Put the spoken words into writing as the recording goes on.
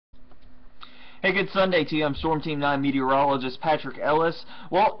Hey, good Sunday to you. I'm Storm Team 9 Meteorologist Patrick Ellis.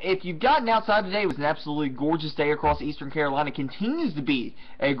 Well, if you've gotten outside today, it was an absolutely gorgeous day across Eastern Carolina. Continues to be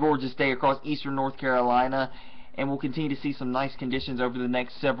a gorgeous day across Eastern North Carolina, and we'll continue to see some nice conditions over the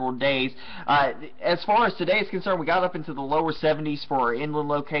next several days. As far as today is concerned, we got up into the lower 70s for our inland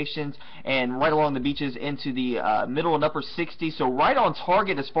locations, and right along the beaches into the middle and upper 60s, so right on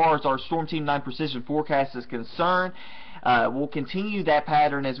target as far as our Storm Team 9 precision forecast is concerned. We'll continue that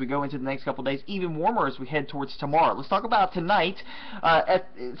pattern as we go into the next couple days, even warmer as we head towards tomorrow. Let's talk about tonight.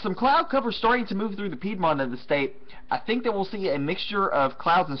 Some cloud cover starting to move through the Piedmont of the state. I think that we'll see a mixture of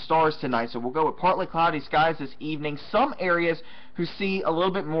clouds and stars tonight, so we'll go with partly cloudy skies this evening. Some areas who see a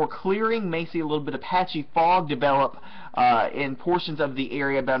little bit more clearing may see a little bit of patchy fog develop in portions of the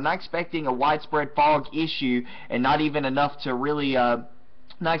area, but I'm not expecting a widespread fog issue, and not even enough to really, not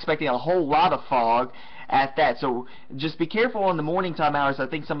expecting a whole lot of fog at that. So just be careful in the morning time hours. I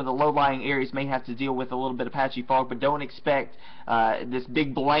think some of the low-lying areas may have to deal with a little bit of patchy fog, but don't expect this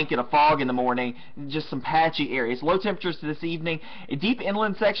big blanket of fog in the morning, just some patchy areas. Low temperatures this evening, deep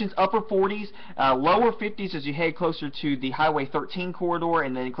inland sections, upper 40s, lower 50s as you head closer to the Highway 13 corridor,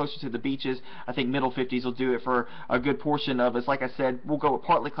 and then closer to the beaches. I think middle 50s will do it for a good portion of us. Like I said, we'll go with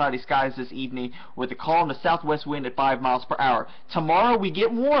partly cloudy skies this evening with a calm to southwest wind at 5 miles per hour. Tomorrow we get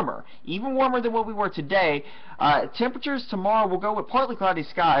warmer, even warmer than what we were today. Temperatures tomorrow will go with partly cloudy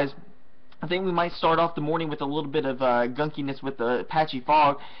skies. I think we might start off the morning with a little bit of gunkiness with the patchy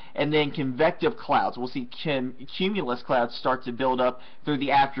fog, and then convective clouds. We'll see cumulus clouds start to build up through the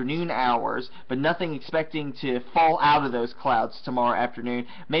afternoon hours, but nothing expecting to fall out of those clouds tomorrow afternoon.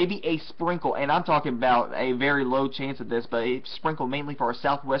 Maybe a sprinkle, and I'm talking about a very low chance of this, but a sprinkle mainly for our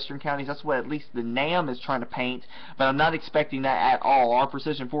southwestern counties. That's what at least the NAM is trying to paint, but I'm not expecting that at all. Our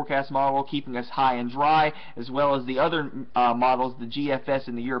precision forecast model keeping us high and dry, as well as the other models, the GFS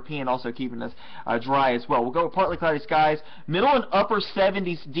and the European, also keeping us dry as well. We'll go with partly cloudy skies, middle and upper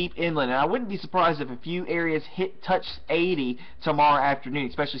 70s deep inland, and I wouldn't be surprised if a few areas touch 80 tomorrow afternoon,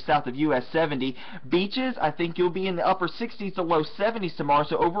 especially south of US 70. Beaches, I think you'll be in the upper 60s to low 70s tomorrow,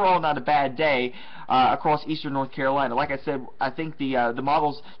 so overall not a bad day across eastern North Carolina. Like I said, I think the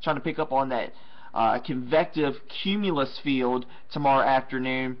model's trying to pick up on that convective cumulus field tomorrow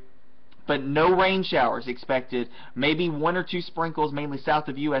afternoon, but no rain showers expected. Maybe one or two sprinkles, mainly south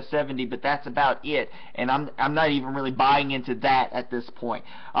of US 70, but that's about it. And I'm not even really buying into that at this point.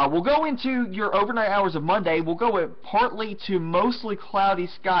 We'll go into your overnight hours of Monday. We'll go with partly to mostly cloudy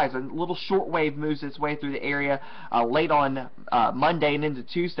skies. A little short wave moves its way through the area late on Monday and into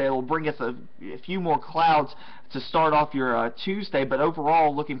Tuesday. It will bring us a few more clouds to start off your Tuesday, but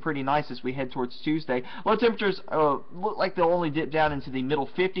overall looking pretty nice as we head towards Tuesday. Low temperatures look like they'll only dip down into the middle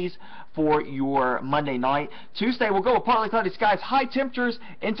 50s for your Monday night. Tuesday we'll go with partly cloudy skies, high temperatures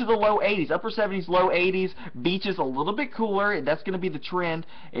into the low 80s, upper 70s, low 80s, beaches a little bit cooler. That's going to be the trend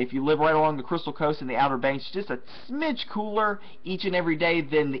if you live right along the Crystal Coast and the Outer Banks, just a smidge cooler each and every day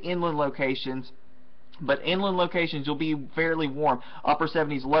than the inland locations. But inland locations, you'll be fairly warm. Upper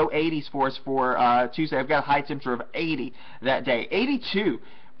 70s, low 80s for us for Tuesday. I've got a high temperature of 80 that day. 82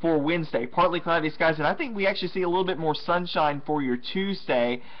 for Wednesday. Partly cloudy skies, and I think we actually see a little bit more sunshine for your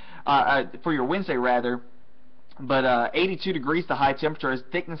Tuesday, for your Wednesday rather. But 82 degrees the high temperature. As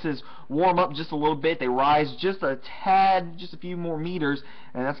thicknesses warm up just a little bit, they rise just a tad, just a few more meters,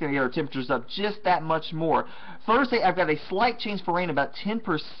 and that's going to get our temperatures up just that much more. Thursday, I've got a slight chance for rain, about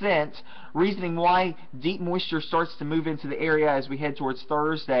 10%. Reasoning why: deep moisture starts to move into the area as we head towards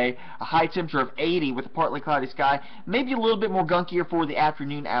Thursday. A high temperature of 80 with a partly cloudy sky. Maybe a little bit more gunkier for the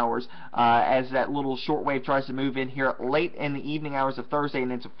afternoon hours as that little short wave tries to move in here late in the evening hours of Thursday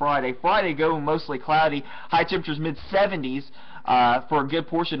and into Friday. Friday going mostly cloudy. High temperatures mid-70s for a good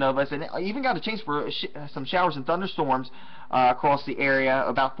portion of us, and even got a chance for some showers and thunderstorms across the area,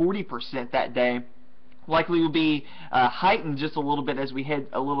 about 40% that day. Likely will be heightened just a little bit as we head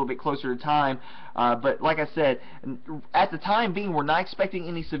a little bit closer to time, but like I said, at the time being, we're not expecting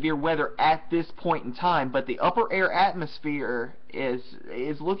any severe weather at this point in time, but the upper air atmosphere is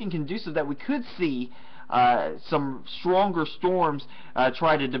looking conducive that we could see some stronger storms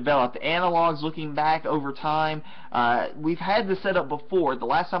try to develop. The analogs looking back over time, we've had this set up before. The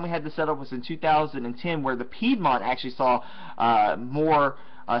last time we had this set up was in 2010, where the Piedmont actually saw more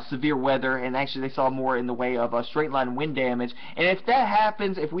severe weather, and actually they saw more in the way of straight line wind damage. And if that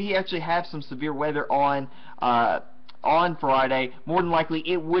happens, if we actually have some severe weather on Friday, more than likely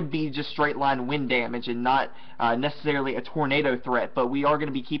it would be just straight line wind damage and not necessarily a tornado threat, but we are going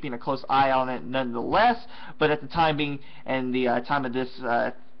to be keeping a close eye on it nonetheless. But at the time being, and the time of this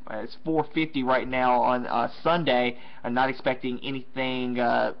It's 4:50 right now on Sunday. I'm not expecting anything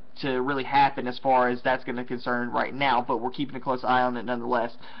to really happen as far as that's going to concern right now, but we're keeping a close eye on it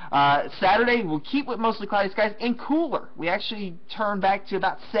nonetheless. Saturday, we'll keep with mostly cloudy skies and cooler. We actually turn back to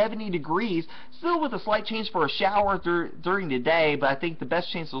about 70 degrees, still with a slight change for a shower during the day, but I think the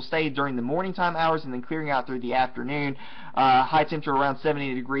best chance will stay during the morning time hours and then clearing out through the afternoon. High temperature around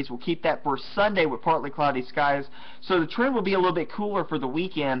 70 degrees. We'll keep that for Sunday with partly cloudy skies. So the trend will be a little bit cooler for the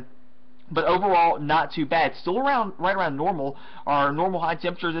weekend, but overall not too bad. Still right around normal. Our normal high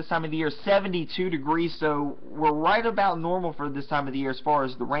temperature this time of the year is 72 degrees, so we're right about normal for this time of the year as far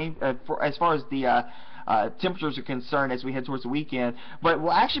as the rain, temperatures are concerned as we head towards the weekend. But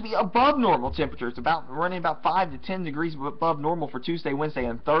we'll actually be above normal temperatures, running about 5 to 10 degrees above normal for Tuesday, Wednesday,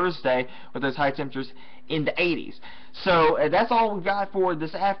 and Thursday, with those high temperatures in the 80s. So that's all we've got for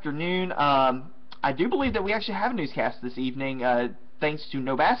this afternoon. I do believe that we actually have a newscast this evening, thanks to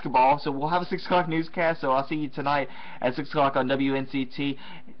no basketball, so we'll have a 6 o'clock newscast, so I'll see you tonight at 6 o'clock on WNCT,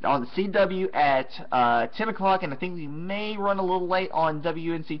 on the CW at 10 o'clock, and I think we may run a little late on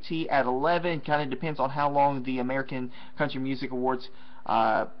WNCT at 11, kind of depends on how long the American Country Music Awards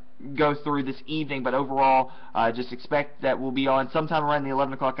go through this evening, but overall, just expect that we'll be on sometime around the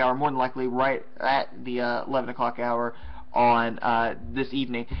 11 o'clock hour, more than likely right at the 11 o'clock hour on this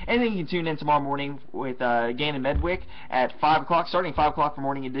evening. And then you can tune in tomorrow morning with Gannon Medwick at 5 o'clock, starting 5 o'clock for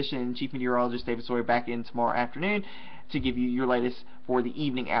Morning Edition, and Chief Meteorologist David Sawyer back in tomorrow afternoon to give you your latest for the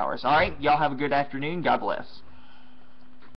evening hours. Alright, y'all have a good afternoon. God bless.